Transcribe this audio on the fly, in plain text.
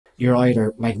you're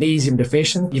either magnesium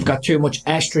deficient, you've got too much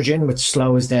estrogen, which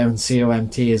slows down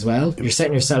COMT as well. You're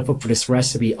setting yourself up for this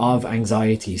recipe of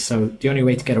anxiety. So the only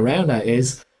way to get around that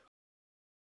is...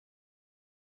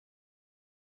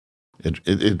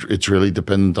 It's really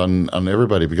dependent on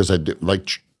everybody, because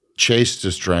Chase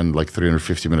just ran like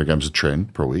 350 milligrams of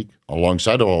tren per week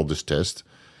alongside of all this test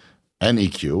and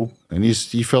EQ, and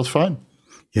he felt fine.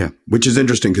 Yeah, which is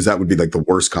interesting because that would be like the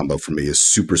worst combo for me is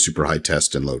super, super high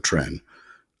test and low tren.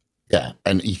 Yeah,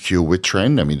 and EQ with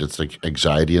tren, I mean, it's like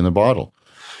anxiety in a bottle.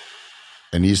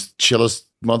 And he's chillest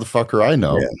motherfucker I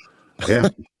know. Yeah.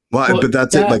 Well, but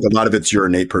that's it. Like a lot of it's your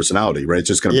innate personality, right? It's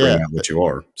just going to bring out what you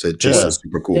are. So it's just a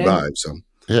super cool guy. So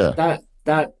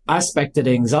that aspect of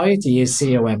the anxiety is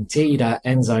COMT, that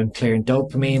enzyme clearing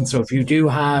dopamine. So if you do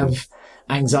have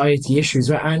anxiety issues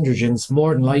with androgens,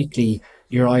 more than likely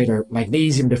you're either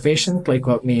magnesium deficient, like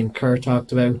what me and Kerr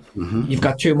talked about. You've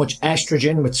got too much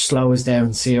estrogen, which slows down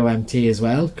COMT as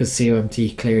well, because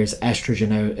COMT clears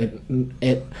estrogen out.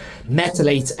 It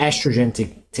methylates estrogen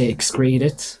to excrete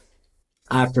it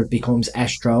after it becomes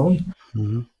estrone.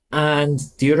 And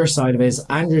the other side of it is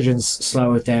androgens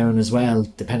slow it down as well,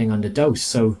 depending on the dose.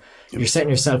 So you're setting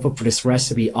yourself up for this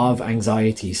recipe of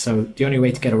anxiety. So the only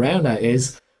way to get around that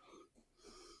is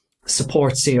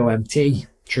support COMT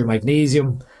through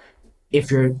magnesium. If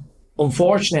you're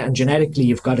unfortunate and genetically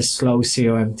you've got a slow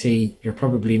COMT, you're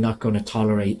probably not going to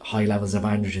tolerate high levels of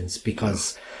androgens,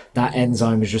 because that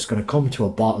enzyme is just going to come to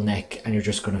a bottleneck and you're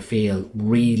just going to feel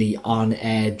really on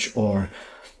edge, or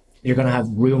you're going to have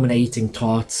ruminating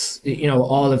thoughts,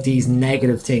 all of these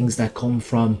negative things that come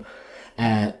from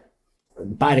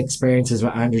bad experiences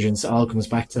with androgens. All comes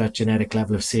back to that genetic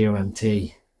level of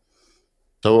COMT.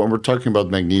 So when we're talking about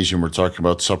magnesium, we're talking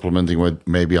about supplementing with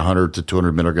maybe 100 to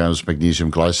 200 milligrams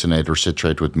magnesium glycinate or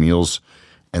citrate with meals.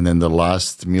 And then the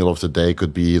last meal of the day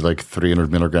could be like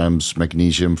 300 milligrams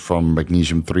magnesium from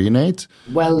magnesium threonate,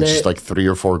 which is like 3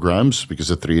 or 4 grams, because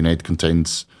the threonate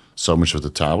contains so much of the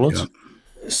tablet. Yeah.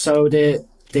 So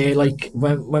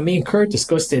when me and Kurt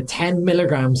discussed it, 10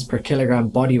 milligrams per kilogram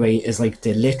body weight is like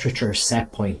the literature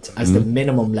set point as the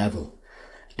minimum level.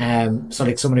 So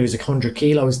like someone who's 100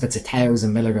 kilos, that's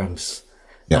 1,000 milligrams.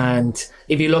 Yeah. And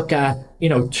if you look at,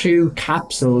 2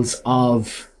 capsules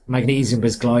of magnesium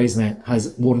bisglycinate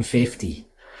has 150.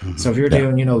 So if you're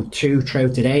doing, 2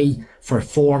 throughout the day for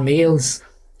 4 meals,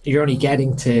 you're only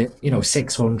getting to,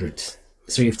 600.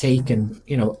 So you've taken,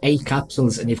 8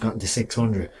 capsules and you've gotten to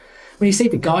 600. When you say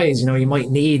to guys, you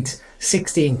might need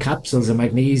 16 capsules of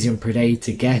magnesium per day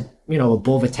to get,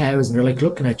 above 1,000, they're like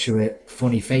looking at you with a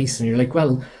funny face, and you're like,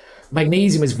 well,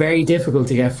 magnesium is very difficult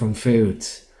to get from food.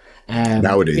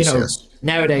 Nowadays, yes.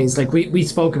 Nowadays, like we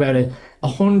spoke about it,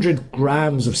 100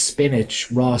 grams of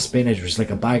spinach, raw spinach, which is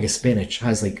like a bag of spinach,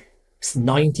 has like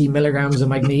 90 milligrams of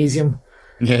magnesium.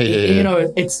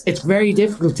 It's very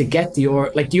difficult to get the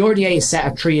RDA is set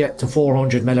at 3 to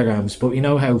 400 milligrams, but you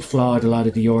know how flawed a lot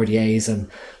of the RDAs and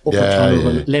upper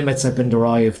tolerable limits have been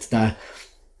derived, that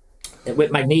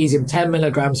with magnesium 10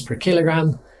 milligrams per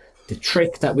kilogram, the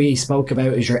trick that we spoke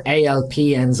about is your ALP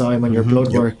enzyme on your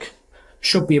blood work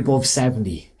should be above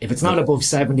 70. If it's not above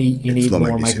 70, you need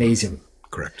more magnesium.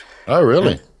 Correct. Oh,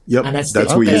 really? Yep. And that's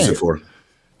what we use it for.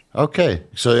 Okay.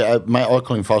 So my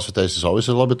alkaline phosphatase is always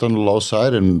a little bit on the low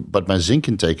side, but my zinc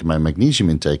intake and my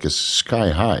magnesium intake is sky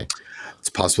high. It's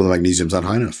possible the magnesium's not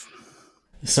high enough.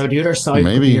 So the other side,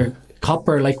 maybe your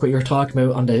copper, like what you're talking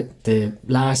about on the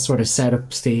last sort of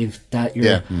setup, Steve, that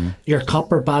your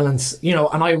copper balance,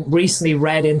 and I recently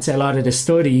read into a lot of the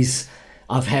studies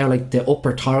of how like the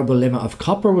upper tolerable limit of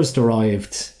copper was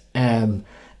derived, and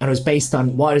it was based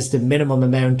on what is the minimum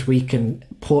amount we can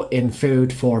put in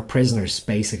food for prisoners,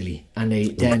 basically. And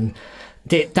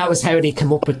that was how they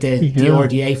came up with the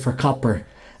RDA for copper.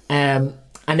 And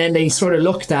then they sort of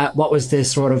looked at what was the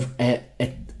sort of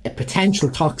a potential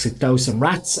toxic dose in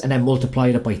rats, and then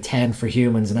multiplied it by 10 for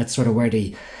humans. And that's sort of where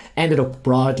they ended up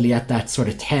broadly at that sort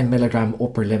of 10 milligram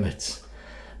upper limit.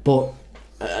 But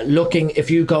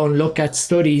if you go and look at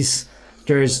studies,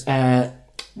 there's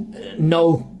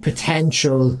no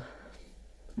potential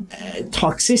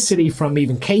toxicity from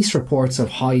even case reports of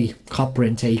high copper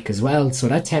intake as well. So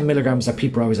that 10 milligrams that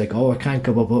people are always like, oh, I can't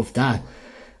go above that.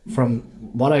 From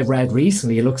what I've read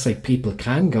recently, it looks like people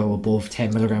can go above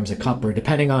 10 milligrams of copper,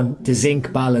 depending on the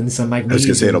zinc balance and magnesium. I was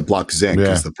going to say it'll block zinc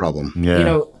is the problem.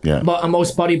 But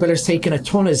most bodybuilders taking a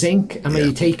ton of zinc, and when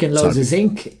you're taking loads of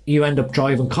zinc, you end up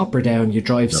driving copper down, you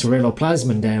drive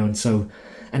ceruloplasmin down. So,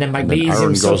 and then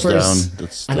magnesium suffers,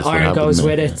 that's iron goes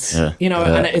with it.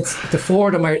 And it's the 4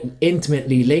 of them are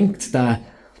intimately linked. That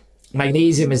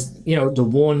magnesium is, the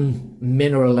one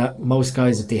mineral that most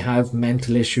guys, if they have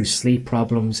mental issues, sleep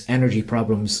problems, energy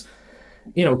problems,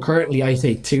 currently I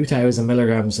take 2,000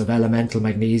 milligrams of elemental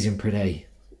magnesium per day,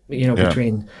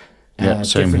 between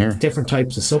same here. different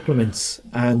types of supplements.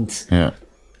 And Yeah.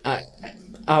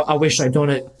 I wish I'd done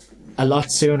it a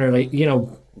lot sooner. Like,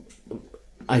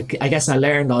 I guess I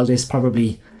learned all this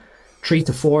probably 3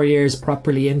 to 4 years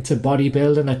properly into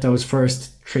bodybuilding. At those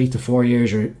first 3 to 4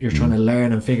 years, you're trying to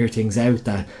learn and figure things out.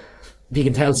 That if you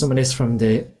can tell someone this from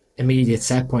the immediate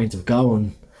set point of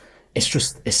going, it's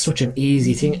such an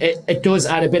easy thing. It does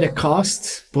add a bit of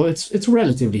cost, but it's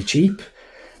relatively cheap,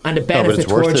 and the benefit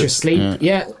towards your sleep,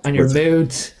 and your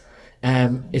mood.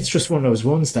 It's just one of those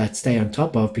ones that stay on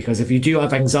top of, because if you do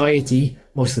have anxiety,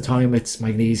 most of the time it's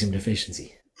magnesium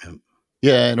deficiency.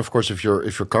 Yeah, and of course, if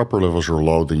your copper levels are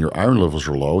low, then your iron levels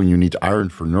are low, and you need iron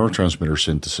for neurotransmitter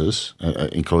synthesis,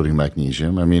 including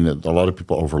magnesium. I mean, a lot of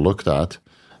people overlook that.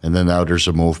 And then now there's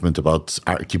a movement about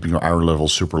keeping your iron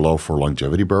levels super low for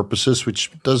longevity purposes,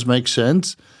 which does make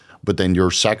sense. But then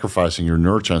you're sacrificing your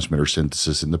neurotransmitter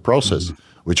synthesis in the process,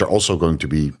 which are also going to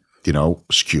be,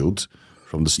 skewed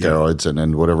from the steroids and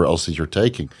then whatever else that you're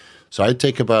taking. So I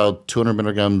take about 200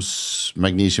 milligrams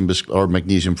magnesium from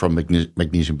magnesium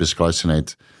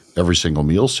bisglycinate every single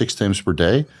meal, 6 times per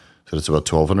day. So that's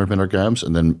about 1,200 milligrams.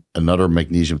 And then another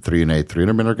magnesium threonate,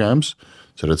 300 milligrams.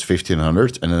 So that's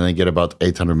 1,500. And then I get about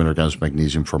 800 milligrams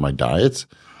magnesium for my diet.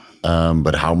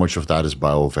 But how much of that is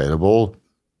bioavailable?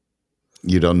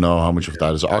 You don't know how much of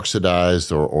that is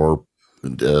oxidized, or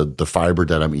the fiber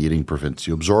that I'm eating prevents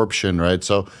the absorption, right?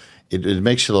 So it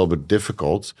makes it a little bit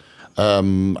difficult.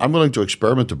 I'm willing to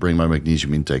experiment to bring my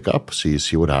magnesium intake up,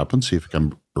 see what happens, see if I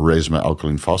can raise my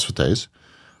alkaline phosphatase,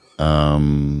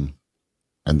 and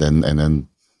then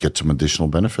get some additional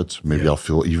benefits. Maybe I'll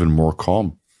feel even more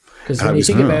calm. Because when you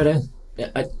think about it,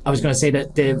 I was going to say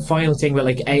that the final thing with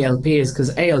like ALP is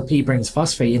because ALP brings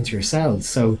phosphate into your cells.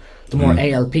 So the more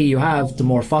ALP you have, the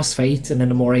more phosphate, and then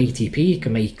the more ATP you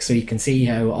can make. So you can see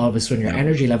how all of a sudden your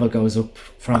energy level goes up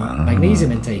from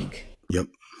magnesium intake. Yep.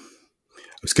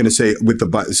 I was going to say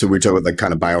so we're talking about like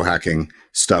kind of biohacking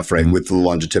stuff, right? With the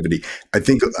longevity. I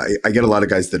think I get a lot of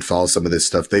guys that follow some of this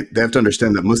stuff. They have to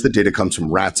understand that most of the data comes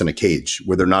from rats in a cage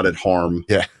where they're not at harm.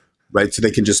 Yeah. Right. So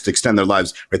they can just extend their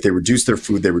lives, right? They reduce their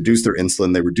food, they reduce their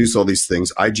insulin, they reduce all these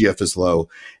things. IGF is low.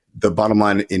 The bottom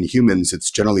line in humans, it's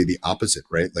generally the opposite,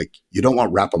 right? Like you don't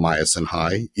want rapamycin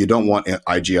high. You don't want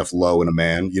IGF low in a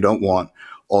man. You don't want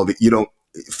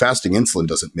fasting insulin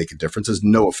doesn't make a difference. There's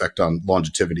no effect on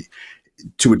longevity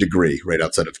to a degree, right?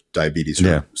 Outside of diabetes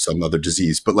or some other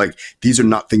disease. But like, these are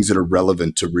not things that are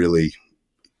relevant to really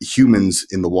humans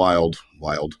in the wild,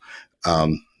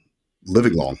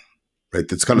 living long. Right,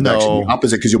 that's kind of actually the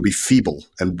opposite, because you'll be feeble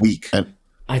and weak. And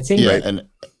I think,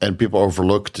 and people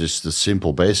overlook just the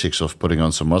simple basics of putting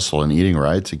on some muscle and eating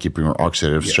right and keeping your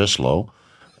oxidative stress low,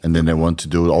 and then they want to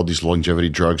do all these longevity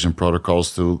drugs and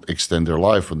protocols to extend their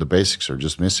life when the basics are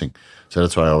just missing. So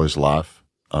that's why I always laugh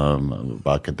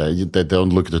back at that. They don't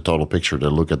look at the total picture; they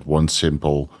look at one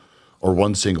single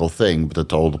thing, but the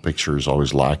total picture is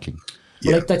always lacking.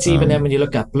 Yeah. Like that's even then when you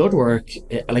look at blood work,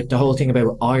 like the whole thing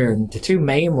about iron, the two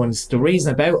main ones, the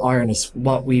reason about iron is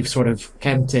what we've sort of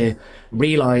come to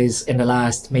realize in the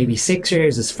last maybe 6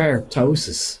 years is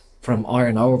ferroptosis from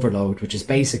iron overload, which is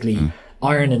basically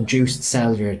iron-induced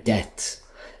cellular death.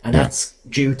 And that's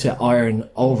due to iron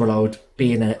overload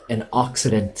being an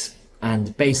oxidant,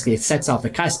 and basically it sets off a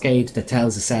cascade that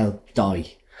tells the cell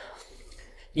die.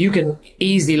 You can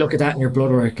easily look at that in your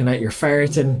blood work, and that your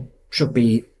ferritin should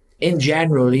be, in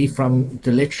generally from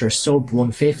the literature, sub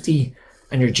 150,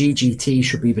 and your GGT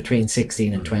should be between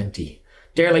 16 and 20.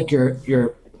 They're like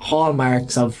your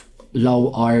hallmarks of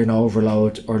low iron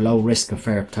overload or low risk of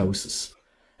ferroptosis.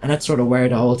 And that's sort of where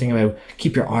the whole thing about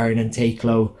keep your iron intake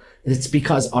low, it's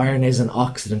because iron is an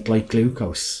oxidant like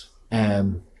glucose.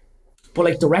 But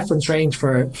like the reference range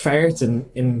for ferritin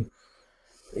in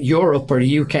Europe or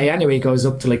the UK anyway goes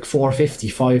up to like 450,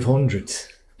 500.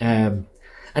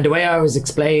 And the way I was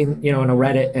explained, and I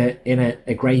read it in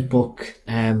a great book,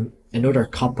 another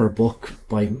copper book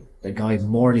by a guy,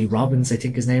 Morley Robbins, I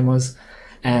think his name was,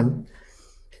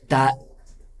 that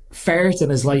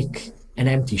ferritin is like an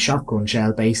empty shotgun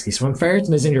shell, basically. So when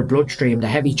ferritin is in your bloodstream, the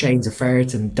heavy chains of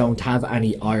ferritin don't have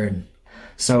any iron.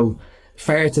 So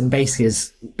ferritin basically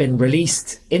has been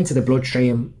released into the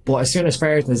bloodstream, but as soon as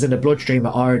ferritin is in the bloodstream, it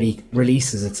already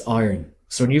releases its iron.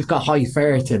 So when you've got high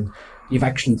ferritin, you've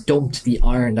actually dumped the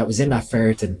iron that was in that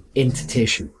ferritin into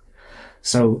tissue.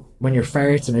 So when your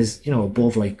ferritin is,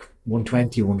 above like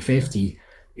 120, 150,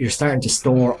 you're starting to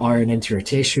store iron into your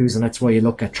tissues, and that's why you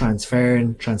look at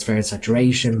transferrin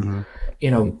saturation,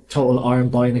 total iron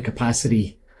binding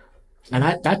capacity. And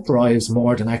that drives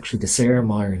more than actually the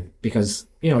serum iron, because,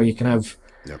 you can have,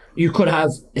 you could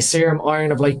have a serum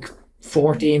iron of like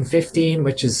 14, 15,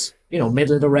 which is,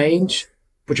 middle of the range,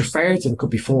 but your ferritin could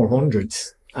be 400.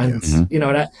 And,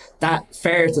 that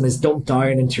ferritin is dumped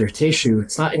iron into your tissue.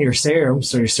 It's not in your serum,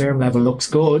 so your serum level looks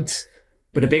good.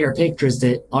 But the bigger picture is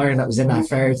the iron that was in that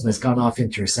ferritin has gone off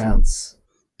into your cells.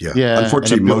 Yeah.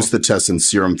 Unfortunately, most of the tests in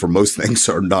serum for most things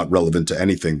are not relevant to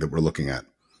anything that we're looking at.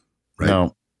 Right?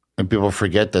 No. And people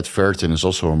forget that ferritin is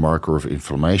also a marker of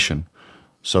inflammation.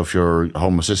 So if your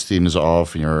homocysteine is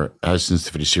off and your high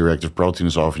sensitivity C-reactive protein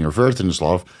is off and your ferritin is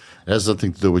off, it has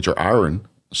nothing to do with your iron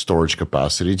storage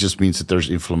capacity. It just means that there's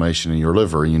inflammation in your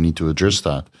liver and you need to address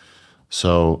that.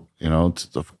 So,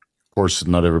 of course,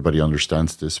 not everybody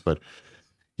understands this, but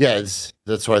that's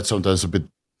why it's sometimes a bit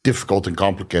difficult and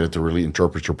complicated to really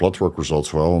interpret your blood work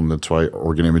results well. And that's why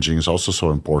organ imaging is also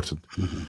so important. Mm-hmm.